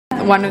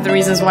one of the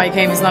reasons why I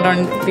came is not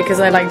only because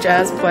I like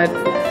jazz, but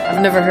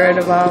I've never heard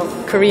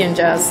about Korean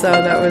jazz, so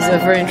that was a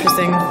very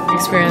interesting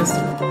experience.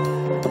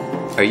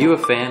 Are you a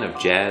fan of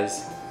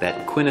jazz,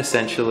 that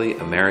quintessentially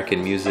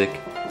American music?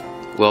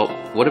 Well,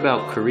 what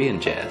about Korean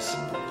jazz?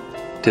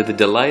 To the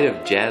delight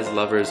of jazz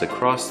lovers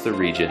across the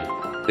region,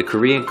 the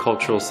Korean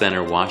Cultural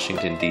Center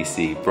Washington,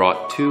 D.C.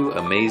 brought two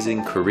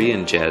amazing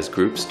Korean jazz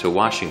groups to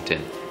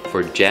Washington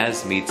for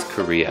Jazz Meets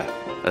Korea,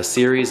 a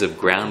series of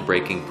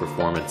groundbreaking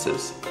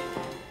performances.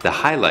 The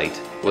highlight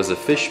was a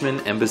Fishman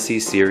Embassy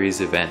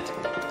Series event,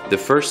 the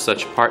first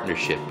such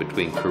partnership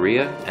between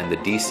Korea and the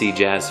DC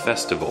Jazz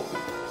Festival,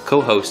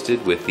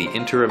 co-hosted with the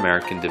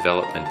Inter-American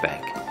Development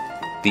Bank.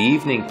 The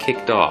evening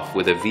kicked off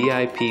with a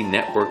VIP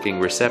networking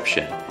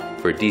reception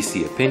for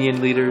DC opinion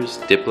leaders,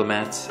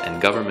 diplomats,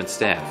 and government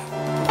staff.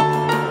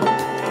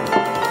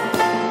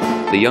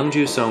 The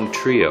Yeongju-song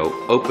Trio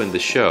opened the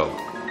show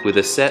with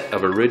a set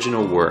of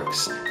original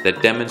works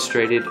that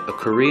demonstrated a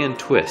Korean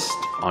twist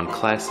on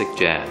classic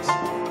jazz.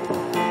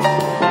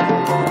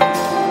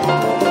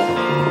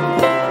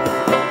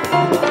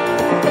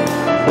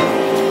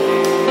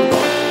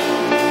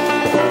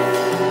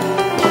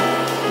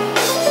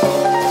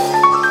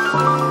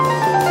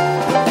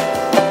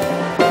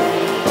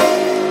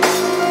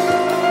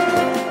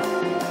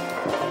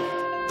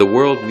 The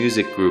world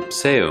music group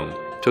Seum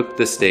took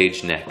the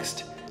stage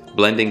next,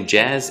 blending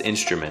jazz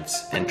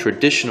instruments and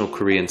traditional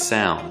Korean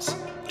sounds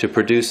to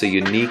produce a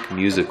unique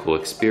musical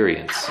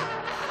experience.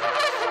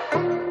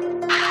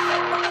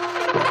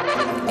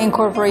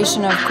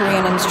 Incorporation of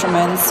Korean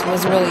instruments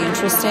was really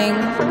interesting.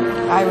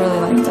 I really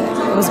liked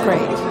it. It was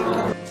great.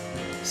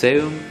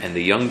 Seum and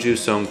the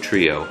Yeongju-song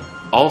Trio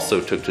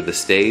also took to the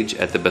stage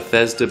at the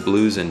Bethesda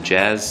Blues and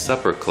Jazz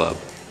Supper Club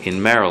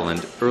in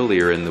Maryland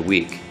earlier in the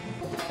week.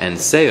 And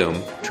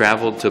Seum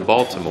traveled to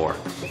Baltimore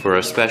for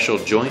a special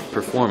joint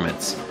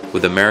performance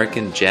with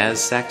American jazz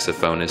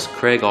saxophonist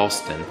Craig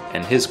Alston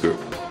and his group.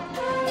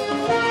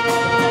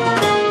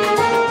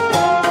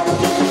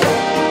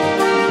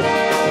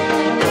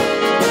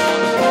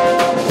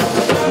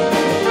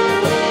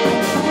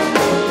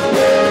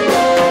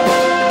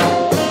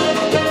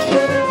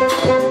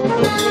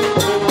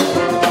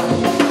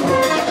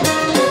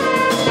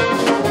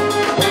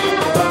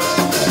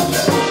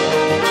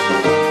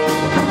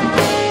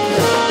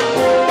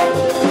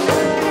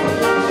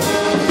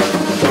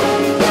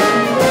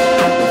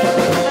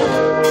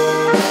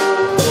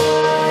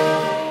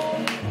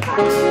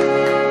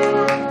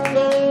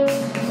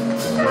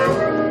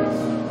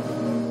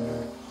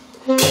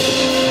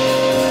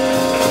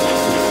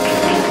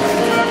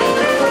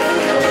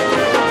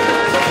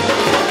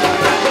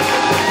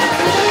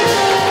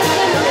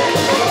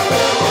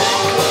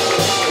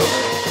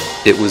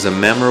 It was a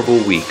memorable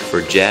week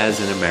for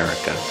jazz in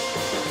America.